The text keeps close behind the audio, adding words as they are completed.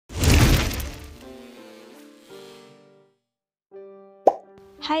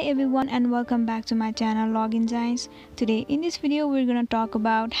Hi everyone and welcome back to my channel Login Science. Today in this video we're gonna talk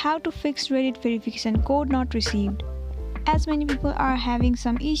about how to fix Reddit verification code not received. As many people are having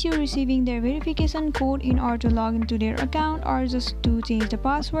some issue receiving their verification code in order to log into their account or just to change the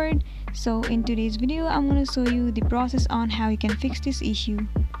password. So in today's video I'm gonna show you the process on how you can fix this issue.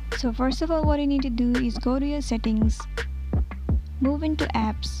 So first of all, what you need to do is go to your settings, move into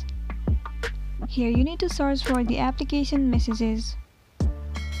apps. Here you need to search for the application messages.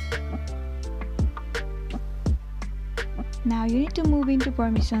 Now you need to move into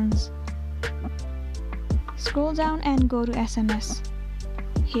permissions. Scroll down and go to SMS.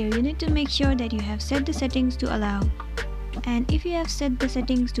 Here you need to make sure that you have set the settings to allow. And if you have set the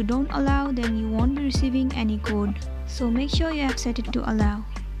settings to don't allow, then you won't be receiving any code. So make sure you have set it to allow.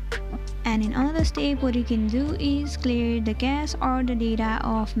 And in another step, what you can do is clear the cache or the data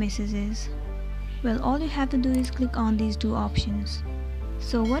of messages. Well, all you have to do is click on these two options.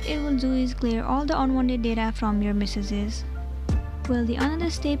 So what it will do is clear all the unwanted data from your messages. Well, the another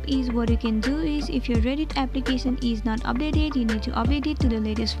step is what you can do is if your Reddit application is not updated, you need to update it to the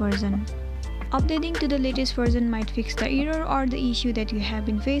latest version. Updating to the latest version might fix the error or the issue that you have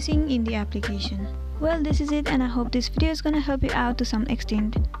been facing in the application. Well, this is it and I hope this video is gonna help you out to some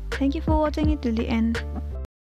extent. Thank you for watching it till the end.